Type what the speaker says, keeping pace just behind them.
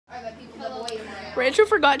Rachel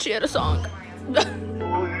forgot she had a song.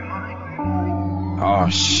 Oh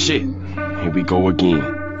shit, here we go again.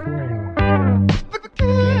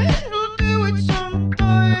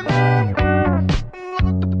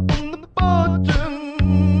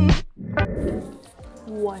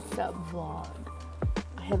 What's up, vlog?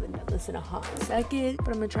 I haven't done this in a hot second, but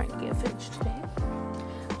I'm gonna try and get it finished today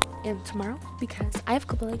and tomorrow because I have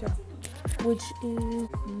Allegro, which is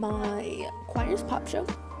my choir's pop show.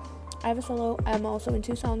 I have a solo. I'm also in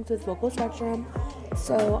 2 songs with Vocal Spectrum,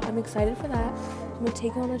 so I'm excited for that. I'm gonna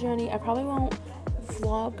take you on a journey. I probably won't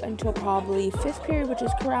vlog until probably 5th period, which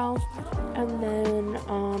is chorale, and then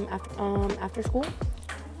after school.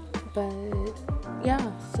 But yeah,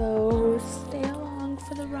 so stay along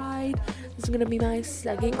for the ride. This is gonna be my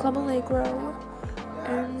 2nd Club Allegro,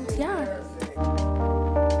 and yeah.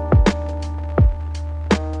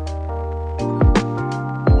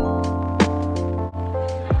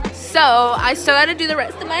 So I still gotta do the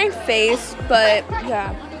rest of my face, but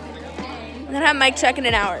yeah. I'm gonna have mic check in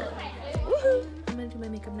an hour. Woohoo! I'm gonna do my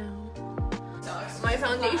makeup now. My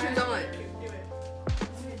foundation's on.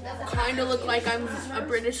 Kinda look like I'm a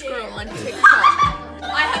British girl on TikTok.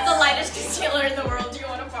 I have the lightest concealer in the world. Do you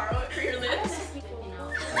want to borrow it for your lips?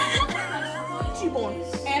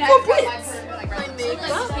 And my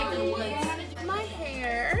makeup, my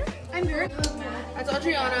hair. I'm good. That's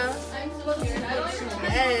Adriana.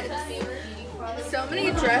 Yes. So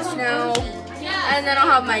many dress now, and then I'll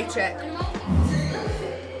have mic check.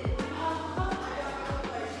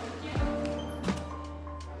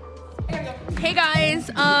 Hey guys,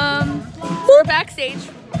 we're backstage.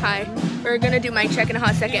 Hi. We're gonna do mic check in a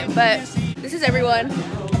hot second, but this is everyone.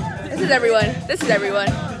 This is everyone. This is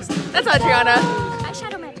everyone. That's Adriana.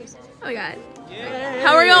 Eyeshadow matches. Oh my god.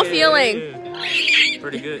 How are y'all feeling?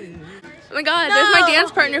 Pretty good. Oh my god, there's my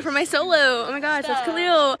dance partner for my solo. Oh my gosh, that's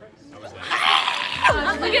Khalil.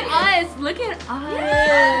 Look at us. Look at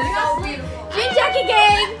us. Jean Jacket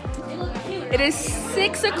Gang. It is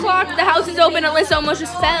 6 o'clock. The house is open. Alyssa almost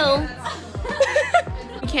just fell.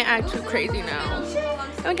 We can't act too crazy now.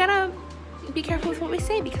 And we gotta be careful with what we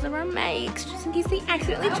say because of our mics, just in case they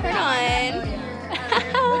accidentally turn on.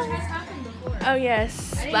 Oh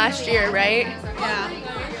yes, last year, right?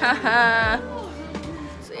 Yeah.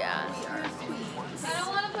 So yeah.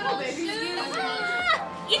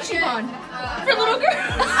 Ichiban for little girl.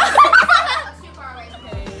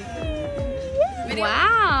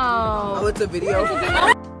 Wow. Oh, it's a video.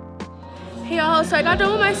 Hey y'all, so I got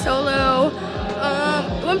done with my solo.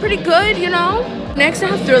 It went pretty good, you know? Next I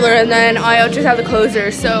have Thriller, and then I just have the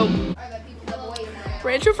closer, so.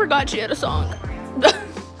 Rachel forgot she had a song.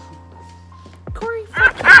 Corey.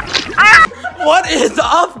 What is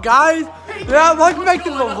up, guys? Yeah, welcome back to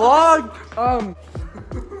the vlog.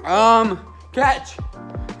 Catch.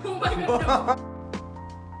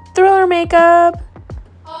 Thriller makeup.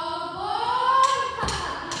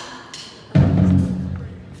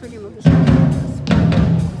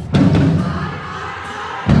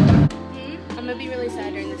 I'm gonna be really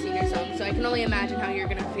sad during the senior song, so I can only imagine how you're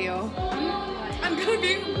gonna feel. I'm gonna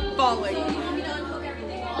be bawling.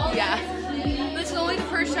 Yeah. This is only the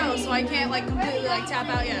first show, so I can't like completely like tap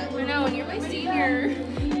out yet. I know, and you're my senior.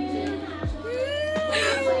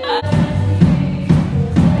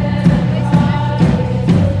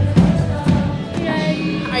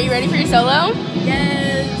 Are you ready for your solo?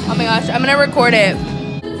 Yes. Oh my gosh, I'm gonna record it.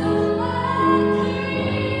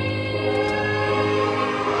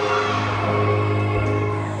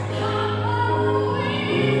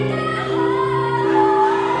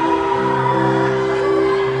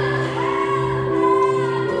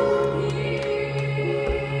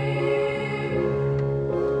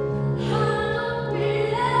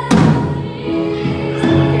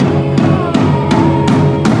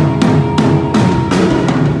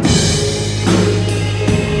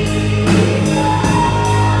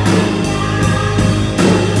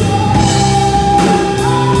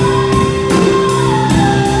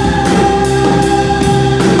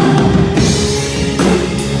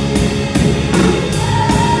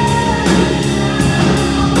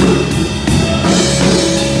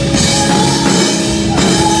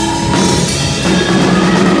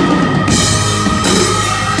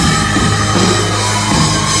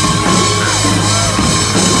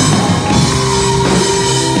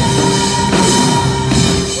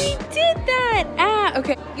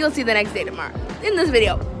 You'll see the next day tomorrow in this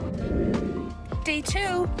video. Day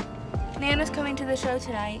 2. Nana's coming to the show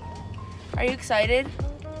tonight. Are you excited?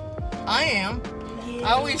 I am. Yeah.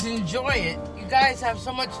 I always enjoy it. You guys have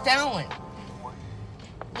so much talent.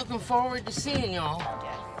 Looking forward to seeing y'all.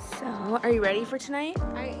 So, are you ready for tonight?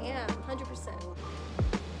 I am, 100%.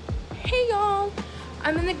 Hey y'all,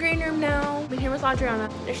 I'm in the green room now. I'm here with Adriana.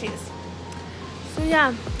 There she is. So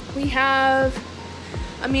yeah, we have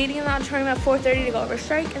a meeting in the auditorium at 4:30 to go over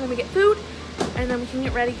strike, and then we get food, and then we can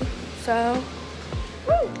get ready. So,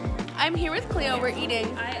 woo! I'm here with Cleo. We're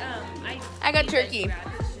eating. I got turkey. I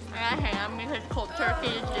got ham because cold turkey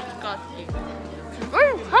is disgusting. What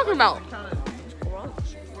are you talking about?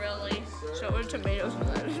 Really? So with tomatoes and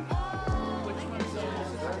lettuce.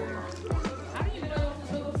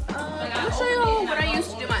 I'll show you what I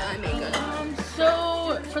used to do my eye makeup.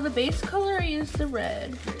 So for the base color, I use the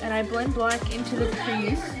red, and I blend black into the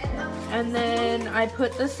crease, and then I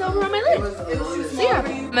put the silver on my lid. So yeah,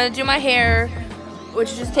 I'm gonna do my hair,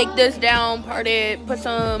 which is just take this down, part it, put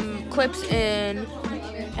some clips in,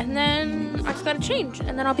 and then I just gotta change,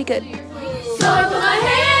 and then I'll be good. So I put my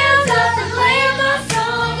hands up and play my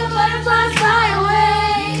song, the butterflies fly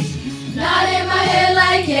away. Not in my head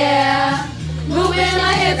like yeah, moving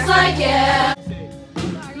my hips like yeah.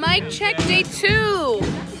 Mic check day 2.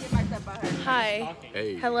 Hi.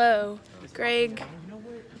 Hey. Hello. Greg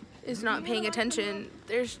is not paying attention.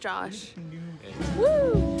 There's Josh.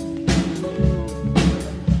 Woo!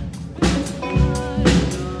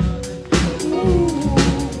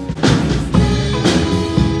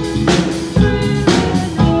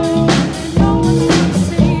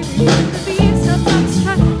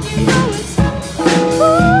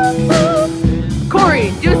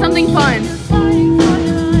 Corey, do something fun.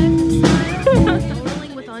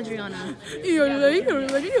 Rolling with Adriana.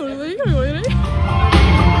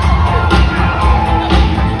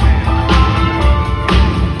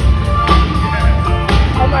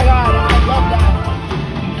 Oh my god, I love that.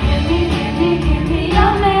 Give me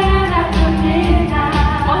your man after midnight.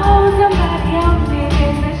 Oh, somebody else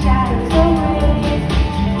in the shadows away.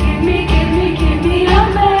 Give me your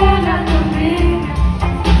man after midnight.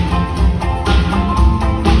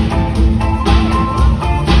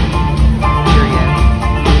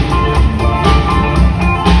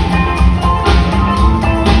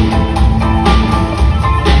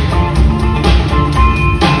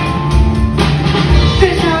 The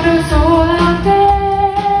shadows all out there.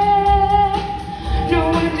 No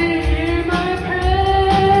one to hear my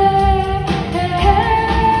prayer.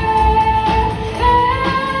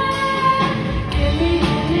 Give me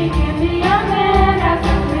your man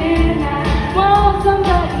after midnight. Want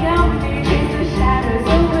somebody else to chase the shadows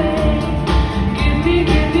away. Give me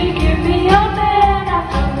your man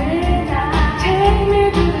after midnight. Take me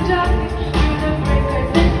to the darkness, to the break of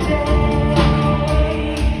the day.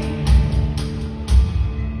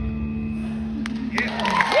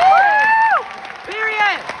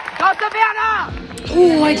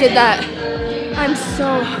 Oh, I did that. I'm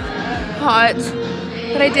so hot.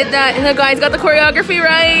 But I did that, and the guys got the choreography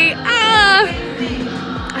right.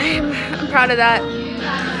 I'm proud of that.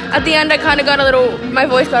 At the end, I kind of got a little, my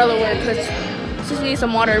voice got a little weird because I just need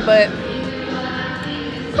some water, but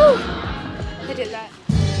whew, I did that.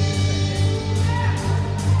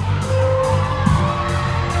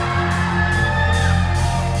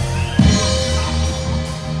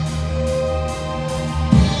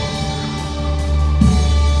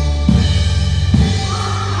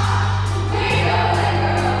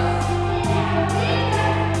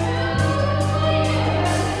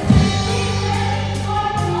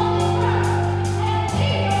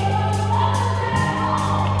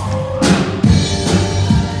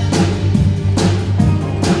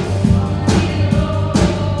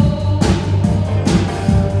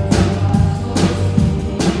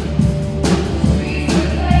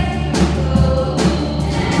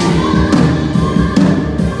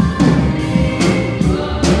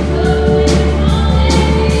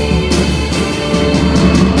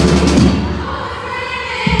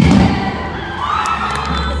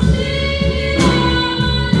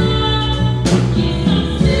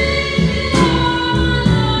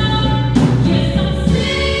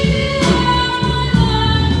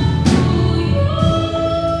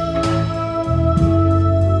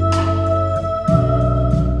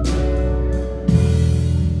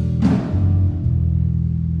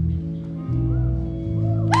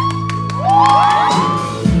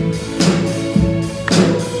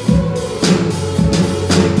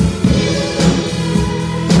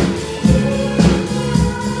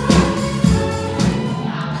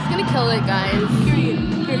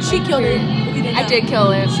 She killed it. I did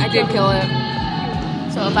kill it. I did kill it.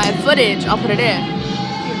 So if I have footage, I'll put it in.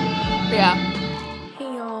 But yeah.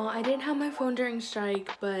 Hey y'all, I didn't have my phone during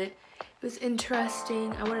strike, but it was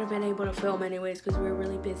interesting. I wouldn't have been able to film anyways because we were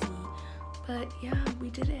really busy. But yeah, we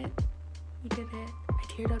did it. We did it. I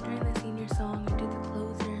teared up during the senior song. I did the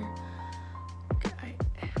closer.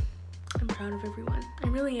 I'm proud. proud of everyone. I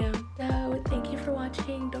really am. So thank you for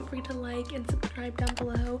watching. Don't forget to like and subscribe down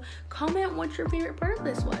below. Comment what your favorite part of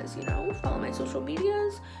this was, you know. Follow my social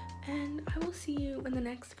medias, and I will see you in the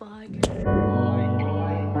next vlog.